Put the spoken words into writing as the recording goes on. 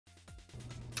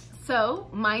So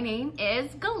my name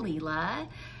is Lila.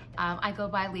 I go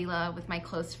by Lila with my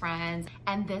close friends,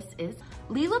 and this is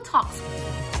Lila Talks.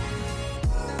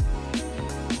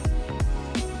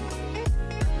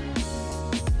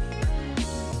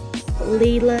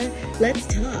 Lila, let's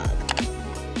talk.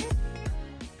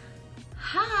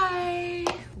 Hi,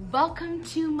 welcome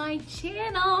to my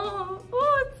channel.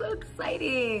 Oh, it's so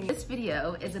exciting. This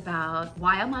video is about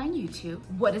why I'm on YouTube,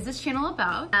 what is this channel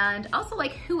about, and also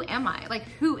like who am I? Like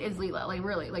who is Lila? Like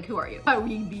really, like who are you? Why would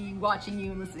we be watching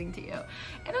you and listening to you?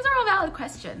 And those are all valid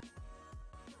questions.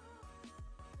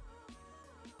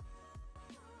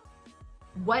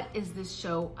 What is this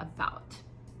show about?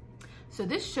 So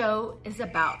this show is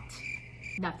about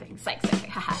nothing. Psych,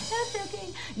 haha. No,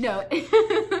 joking. No,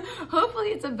 hopefully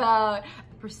it's about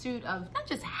pursuit of not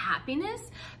just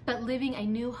happiness, but living a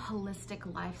new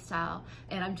holistic lifestyle.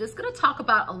 And I'm just gonna talk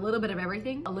about a little bit of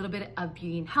everything, a little bit of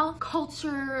beauty and health,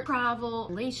 culture, travel,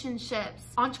 relationships,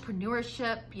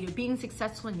 entrepreneurship, being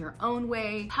successful in your own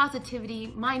way,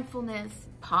 positivity, mindfulness,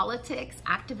 politics,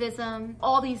 activism,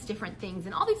 all these different things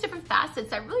and all these different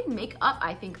facets that really make up,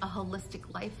 I think, a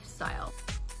holistic lifestyle.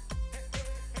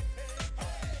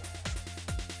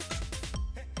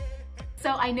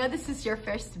 So I know this is your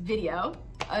first video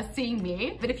seeing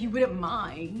me, but if you wouldn't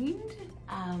mind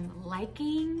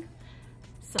liking,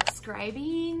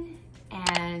 subscribing,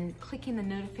 and clicking the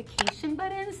notification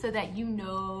button so that you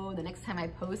know the next time I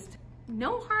post.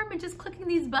 No harm in just clicking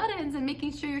these buttons and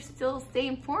making sure you're still stay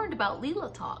informed about Lila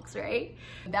Talks, right?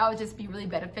 That would just be really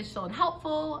beneficial and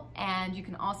helpful, and you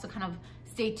can also kind of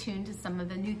stay tuned to some of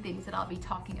the new things that I'll be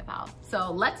talking about.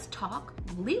 So let's talk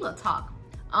Lila Talk.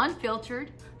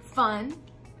 Unfiltered, fun,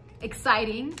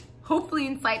 exciting, hopefully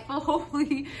insightful.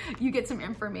 Hopefully you get some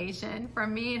information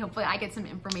from me, and hopefully I get some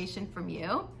information from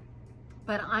you.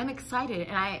 But I'm excited,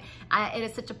 and it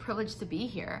is such a privilege to be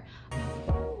here.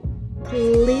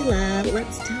 Lila,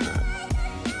 let's talk.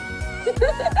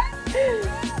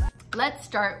 Let's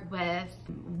start with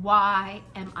why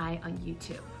am I on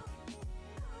YouTube?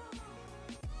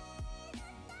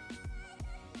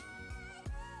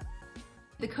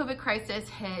 The COVID crisis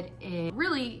hit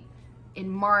in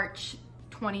March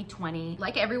 2020.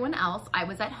 Like everyone else, I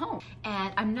was at home,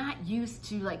 and I'm not used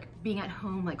to like being at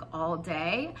home like all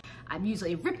day. I'm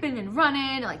usually ripping and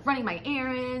running, like running my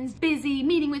errands, busy,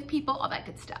 meeting with people, all that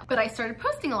good stuff. But I started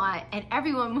posting a lot, and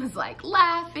everyone was like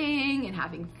laughing and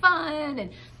having fun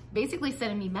and basically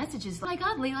sending me messages like,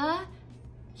 "Oh my God, Lila,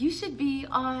 you should be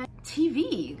on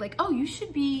TV. Like, oh, you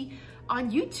should be on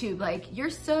YouTube. Like, you're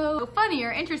so funny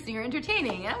or interesting or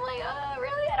entertaining." And I'm like, oh,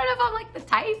 really? I don't know if I'm like the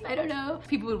type. I don't know.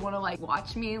 People would want to like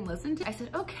watch me and listen to. I said,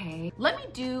 okay, let me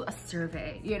do a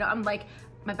survey. I'm like,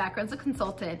 my background's a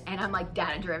consultant, and I'm like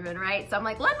data driven, right? So I'm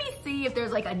like, let me see if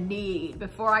there's like a need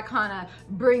before I kind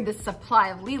of bring this supply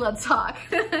of Lila Talk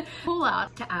pull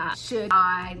out to ask, should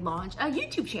I launch a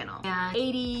YouTube channel? And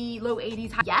low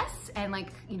 80s, yes, and like,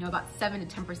 about 7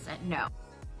 to 10% no.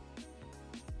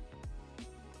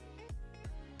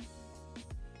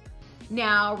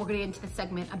 Now we're gonna get into the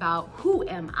segment about who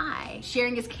am I?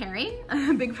 Sharing is caring.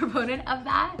 I'm a big proponent of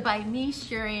that. By me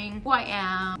sharing who I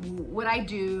am, what I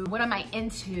do, what am I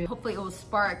into, hopefully it will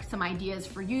spark some ideas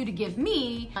for you to give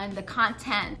me on the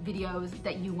content videos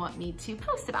that you want me to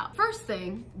post about. First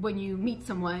thing, when you meet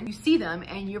someone, you see them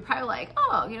and you're probably like,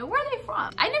 oh, where are they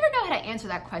from? I never know how to answer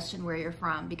that question, where you're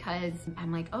from, because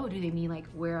I'm like, oh, do they mean like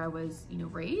where I was,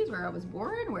 raised, where I was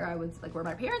born, where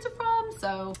my parents are from?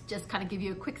 So just kind of give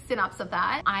you a quick synopsis of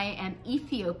that. I am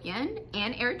Ethiopian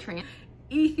and Eritrean.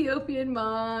 Ethiopian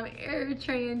mom,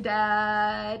 Eritrean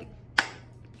dad,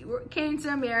 came to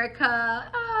America,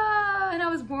 and I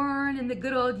was born in the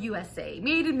good old USA,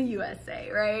 made in the USA,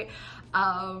 right?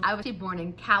 I was actually born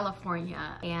in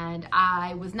California, and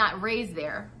I was not raised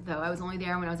there, though. I was only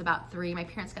there when I was about 3. My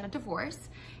parents got a divorce,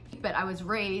 but I was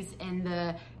raised in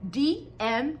the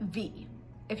DMV.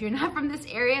 If you're not from this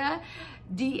area,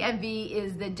 DMV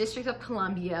is the District of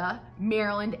Columbia,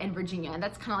 Maryland, and Virginia. And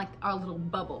that's kind of like our little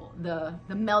bubble, the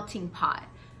melting pot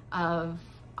of,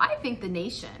 I think, the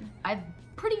nation. I've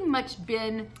pretty much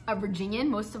been a Virginian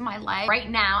most of my life. Right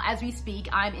now, as we speak,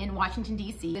 I'm in Washington,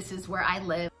 D.C. This is where I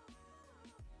live.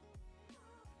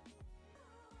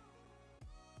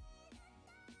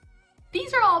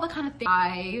 These are all the kind of things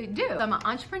I do. I'm an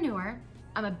entrepreneur.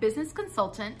 I'm a business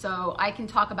consultant, so I can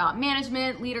talk about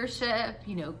management, leadership,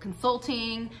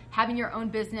 consulting, having your own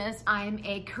business. I'm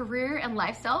a career and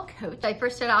lifestyle coach. I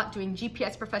first started out doing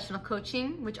GPS professional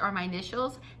coaching, which are my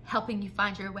initials, helping you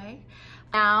find your way.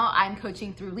 Now I'm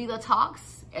coaching through Lila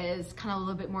Talks, is kind of a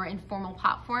little bit more informal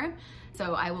platform.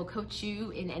 So I will coach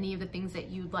you in any of the things that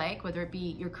you'd like, whether it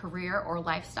be your career or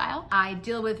lifestyle. I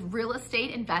deal with real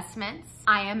estate investments.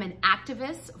 I am an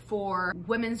activist for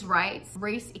women's rights,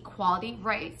 race equality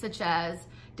rights, such as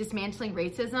dismantling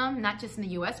racism, not just in the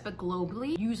US, but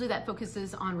globally. Usually that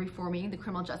focuses on reforming the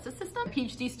criminal justice system.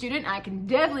 PhD student, I can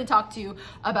definitely talk to you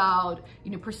about,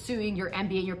 pursuing your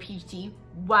MBA and your PhD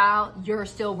while you're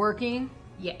still working.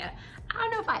 Yeah, I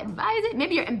don't know if I advise it.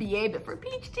 Maybe your MBA, but for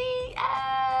PhD,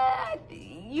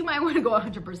 you might want to go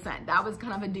 100%. That was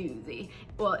kind of a doozy.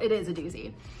 Well, it is a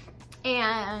doozy.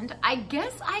 And I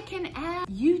guess I can add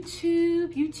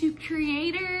YouTube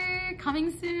creator coming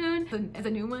soon as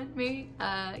a new one, maybe.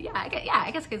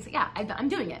 I guess I'm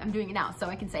doing it. I'm doing it now. So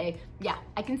I can say,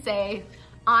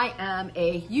 I am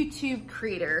a YouTube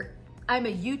creator. I'm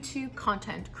a YouTube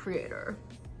content creator.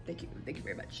 Thank you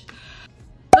very much.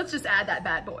 Let's just add that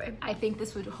bad boy. I think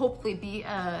this would hopefully be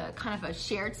a kind of a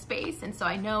shared space. And so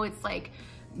I know it's like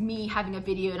me having a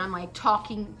video and I'm like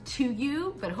talking to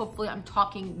you, but hopefully I'm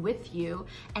talking with you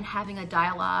and having a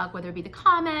dialogue, whether it be the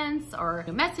comments or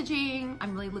messaging.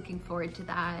 I'm really looking forward to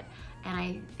that. And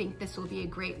I think this will be a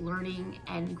great learning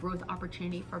and growth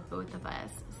opportunity for both of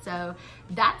us. So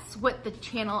that's what the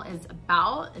channel is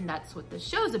about, and that's what the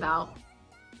show's about.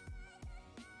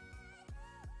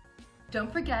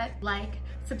 Don't forget, like,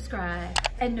 subscribe,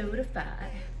 and notify.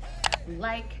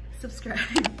 Like,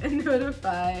 subscribe, and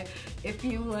notify if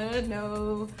you wanna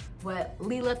know what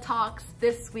Lila talks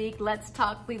this week. Let's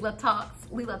talk Lila talks.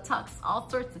 Lila talks all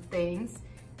sorts of things.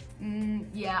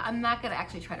 Yeah, I'm not gonna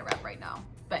actually try to rap right now,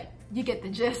 but you get the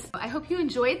gist. I hope you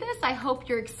enjoyed this. I hope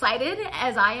you're excited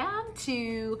as I am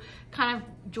to kind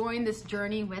of join this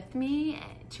journey with me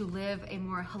to live a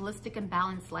more holistic and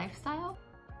balanced lifestyle.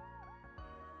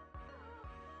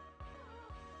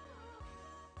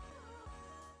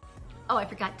 Oh, I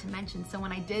forgot to mention, so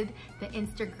when I did the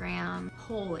Instagram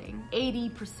polling,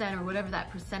 80% or whatever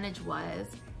that percentage was,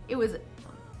 it was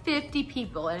 50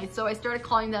 people. And so I started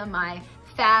calling them my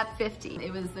Fab 50.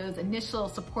 It was those initial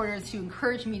supporters who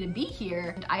encouraged me to be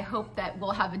here. And I hope that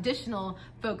we'll have additional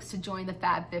folks to join the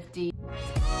Fab 50.